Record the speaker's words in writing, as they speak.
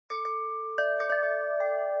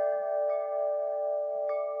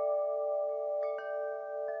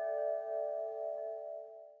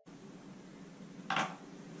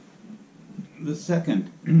The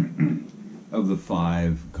second of the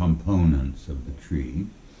 5 components of the tree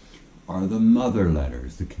are the mother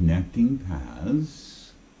letters, the connecting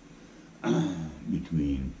paths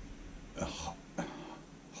between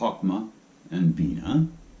Chokmah and Bina,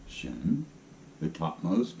 Shin, the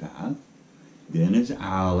topmost path. Then is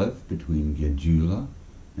Aleph between Gedula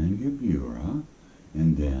and Gebura,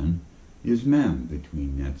 and then is Mem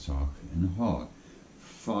between Netzach and Hod.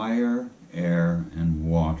 Fire, air, and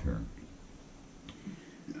water.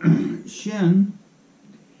 Shin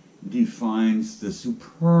defines the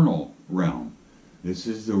supernal realm. This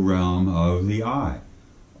is the realm of the eye.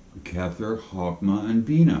 Kether, Chokmah, and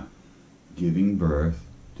Bina, giving birth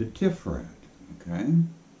to Tiferet. Okay?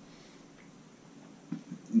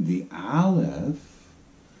 The Aleph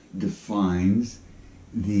defines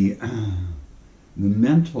the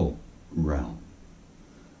mental realm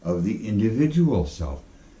of the individual self.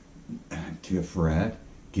 Tiferet,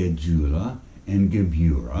 Gedula, and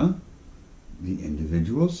Gebura, the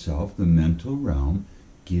individual self, the mental realm,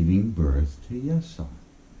 giving birth to Yesod.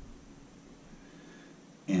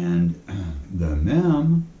 And the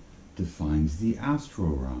Mem defines the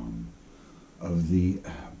astral realm of the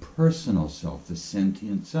personal self, the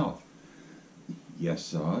sentient self.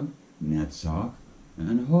 Yesod, Netzach,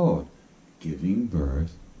 and Hod, giving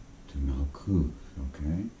birth to Malkuth.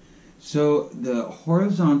 Okay? So the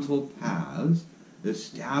horizontal paths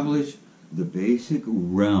establish the basic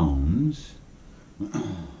realms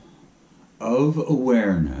of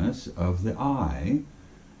awareness of the I,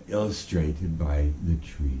 illustrated by the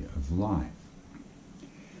tree of life.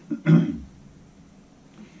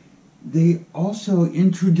 They also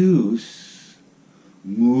introduce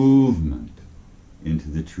movement into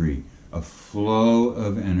the tree, a flow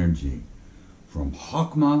of energy from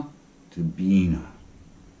Chokmah to Bina,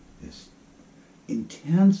 this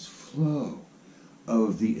intense flow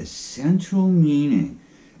of the essential meaning.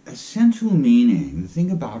 Essential meaning, the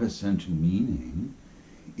thing about essential meaning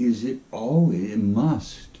is it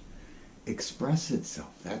must express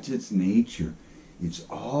itself. That's its nature. It's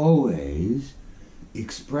always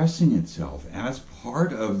expressing itself as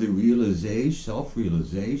part of the realization,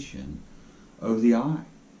 self-realization of the I.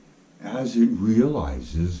 As it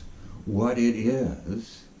realizes what it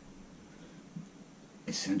is,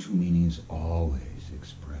 essential meaning is always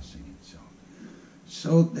expressing itself.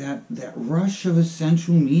 So that rush of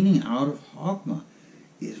essential meaning out of Chokmah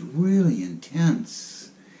is really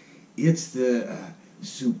intense. It's the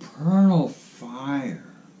supernal fire.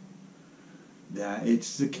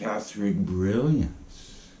 It's the Catholic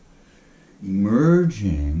brilliance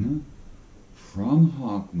emerging from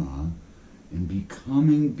Chokmah and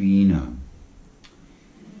becoming Bina.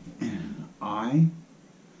 I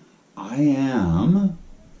am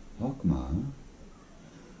Chokmah.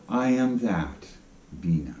 I am that.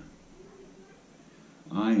 Bina.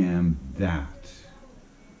 I am that.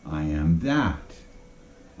 I am that.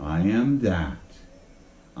 I am that.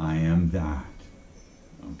 I am that.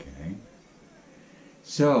 Okay?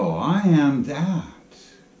 So, I am that.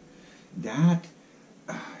 That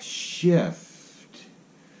shift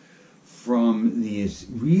from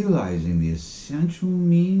realizing the essential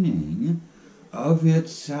meaning of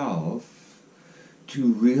itself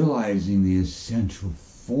to realizing the essential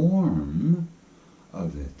form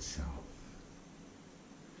of itself.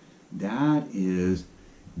 That is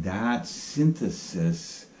that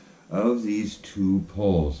synthesis of these 2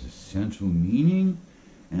 poles, essential meaning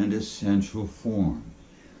and essential form.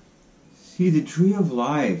 See, the tree of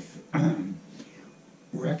life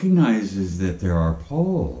recognizes that there are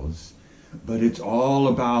poles, but it's all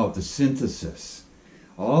about the synthesis.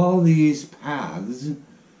 All these paths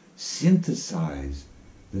synthesize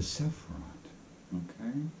the Sephirot.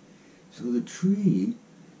 Okay? So the tree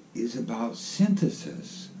is about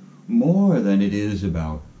synthesis more than it is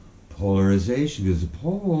about polarization, because the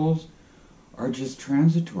poles are just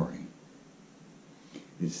transitory.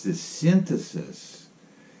 It's the synthesis.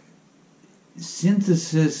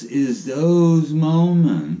 Synthesis is those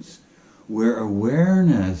moments where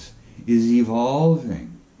awareness is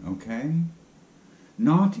evolving, okay?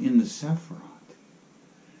 Not in the Sephirot.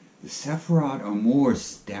 The Sephirot are more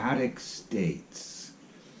static states.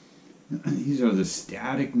 These are the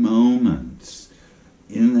static moments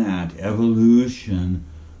in that evolution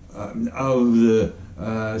of the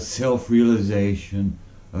self-realization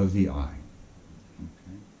of the I.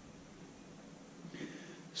 Okay?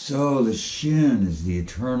 So the Shin is the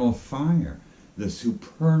eternal fire, the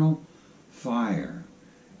supernal fire,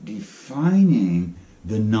 defining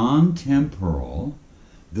the non-temporal,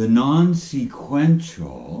 the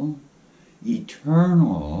non-sequential,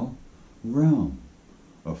 eternal realm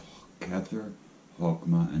of Kether,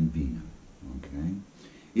 Chokmah, and Bina. Okay?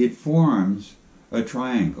 It forms a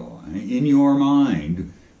triangle. In your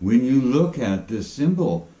mind, when you look at this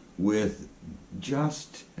symbol with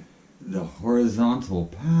just the horizontal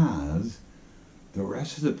paths, the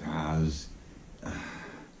rest of the paths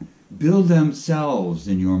build themselves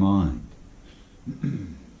in your mind.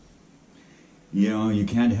 You know, you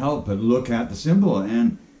can't help but look at the symbol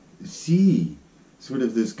and see sort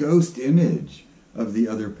of this ghost image of the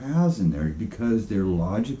other paths in there because they're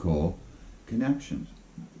logical connections.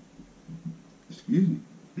 Excuse me.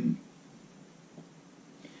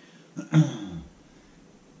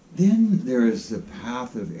 Then there is the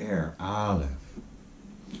path of air, Aleph.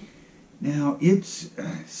 Now it's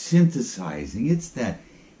synthesizing. It's that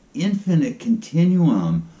infinite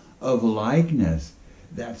continuum of likeness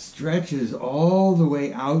that stretches all the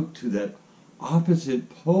way out to that opposite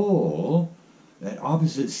pole, that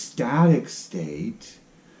opposite static state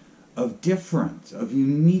of difference, of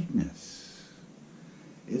uniqueness.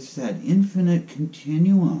 It's that infinite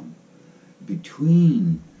continuum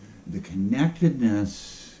between the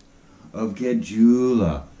connectedness of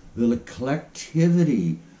Gedula, the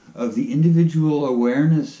collectivity of the individual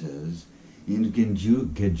awarenesses in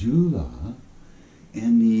Gedula,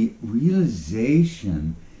 and the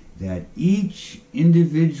realization that each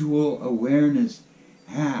individual awareness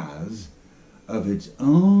has of its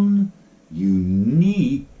own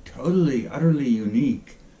unique, totally, utterly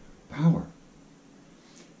unique power.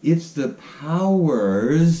 It's the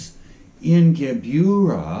powers in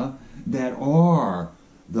Gebura that are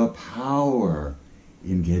the power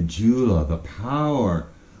in Gedula, the power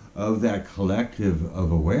of that collective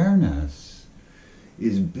of awareness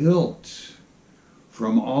is built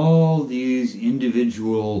from all these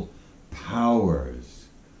individual powers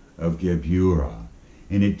of Gebura,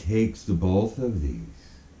 and it takes the both of these.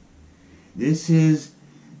 This is,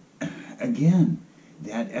 again,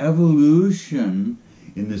 that evolution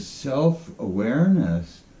in the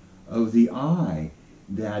self-awareness of the I,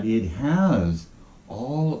 that it has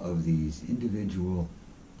all of these individual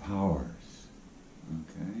powers.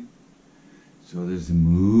 Okay? So there's a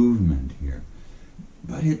movement here.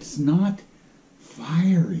 But it's not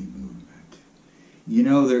fiery movement. You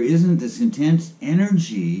know, there isn't this intense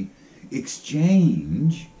energy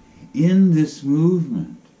exchange in this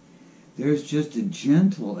movement. There's just a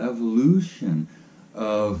gentle evolution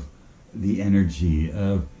of the energy,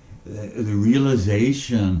 of the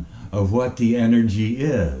realization of what the energy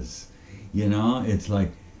is. You know, it's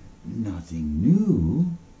like nothing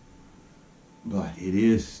new, but it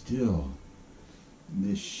is still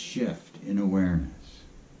this shift in awareness.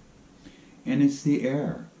 And it's the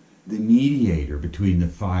air, the mediator between the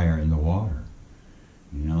fire and the water.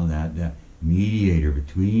 You know, that mediator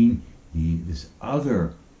between this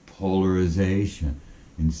other polarization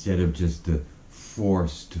instead of just the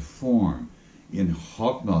force to form. In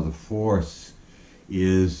Chokmah, the force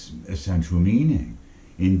is essential meaning.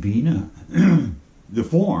 In Bina, the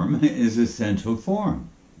form is essential form.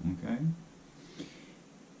 Okay?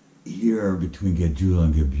 Here, between Gedula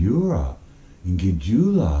and Gebura, in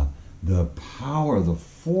Gedula, the power, the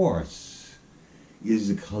force, is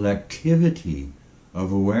the collectivity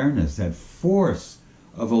of awareness, that force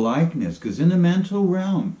of a likeness. Because in the mental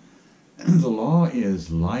realm, the law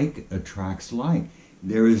is like attracts like.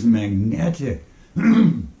 There is magnetic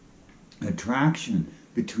attraction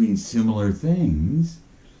between similar things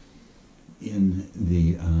in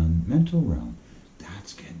the mental realm.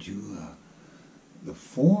 That's Gedula. The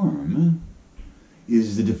form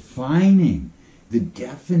is the defining, the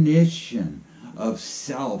definition of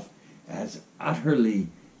self as utterly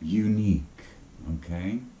unique.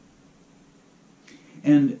 Okay?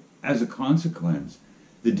 And as a consequence,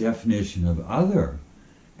 the definition of other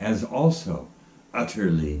as also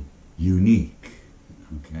utterly unique.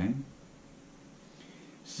 Okay?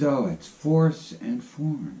 So it's force and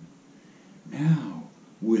form. Now,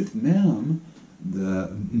 with Mem,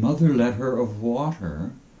 the mother letter of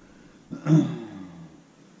water,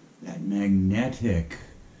 that magnetic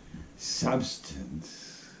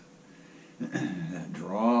substance that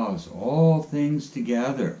draws all things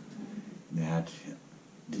together, that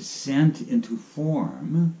descent into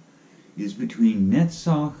form, is between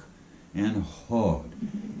Netzach and Hod.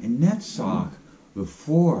 In Netzach, the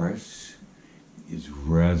force is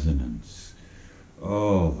resonance.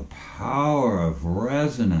 Oh, the power of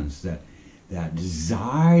resonance, that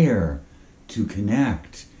desire to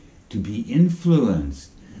connect, to be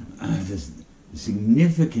influenced, the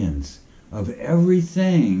significance of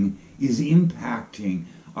everything is impacting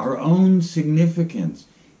our own significance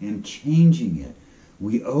and changing it.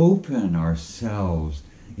 We open ourselves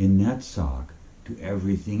in Netzach to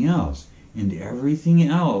everything else, and everything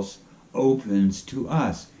else opens to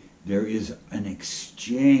us. There is an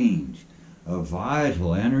exchange of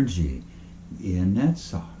vital energy in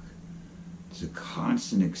Netzach. It's a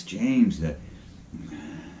constant exchange, that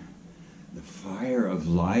the fire of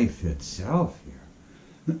life itself here.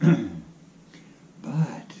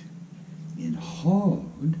 But in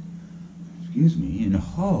Hod,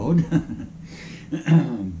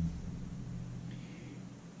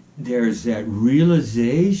 there's that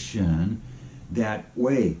realization that,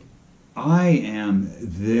 wait, I am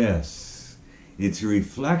this. It's a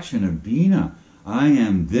reflection of Bina. I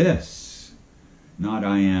am this. Not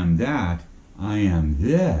I am that. I am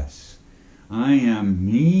this. I am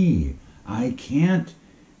me. I can't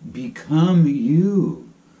become you.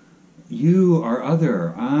 You are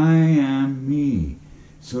other. I am me.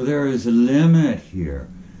 So there is a limit here.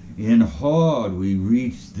 In Hod, we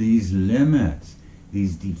reach these limits,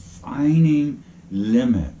 these defining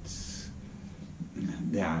limits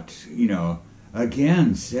that,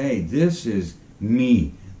 again say, this is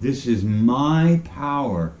me. This is my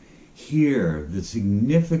power here. The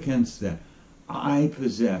significance that I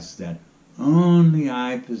possess, that only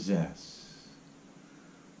I possess.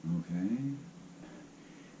 Okay?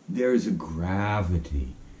 There is a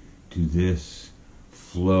gravity to this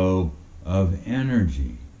flow of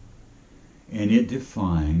energy, and it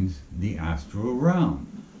defines the astral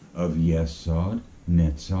realm of Yesod,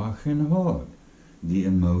 Netzach, and Hod, the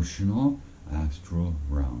emotional astral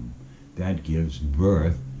realm that gives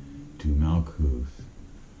birth to Malkuth,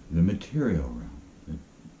 the material realm, the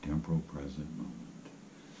temporal present moment.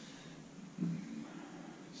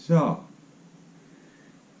 So,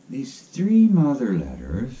 these three mother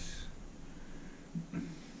letters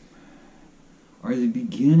are the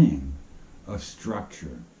beginning of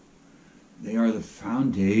structure. They are the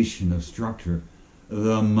foundation of structure,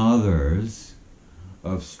 the mothers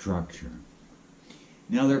of structure.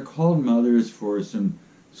 Now, they're called mothers for some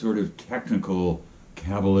sort of technical,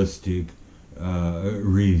 Kabbalistic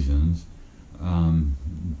reasons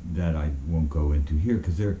that I won't go into here,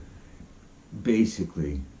 because they're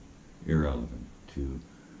basically irrelevant to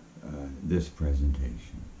this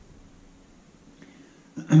presentation.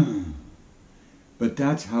 But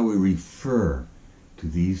that's how we refer to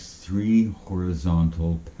these three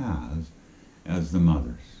horizontal paths as the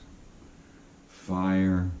mothers: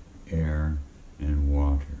 fire, air, and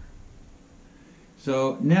water.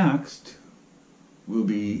 So next, we'll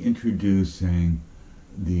be introducing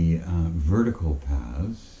the vertical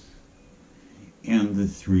paths and the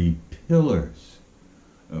three pillars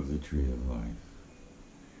of the tree of life,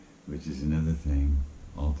 which is another thing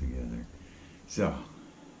altogether. So,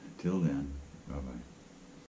 till then, bye-bye.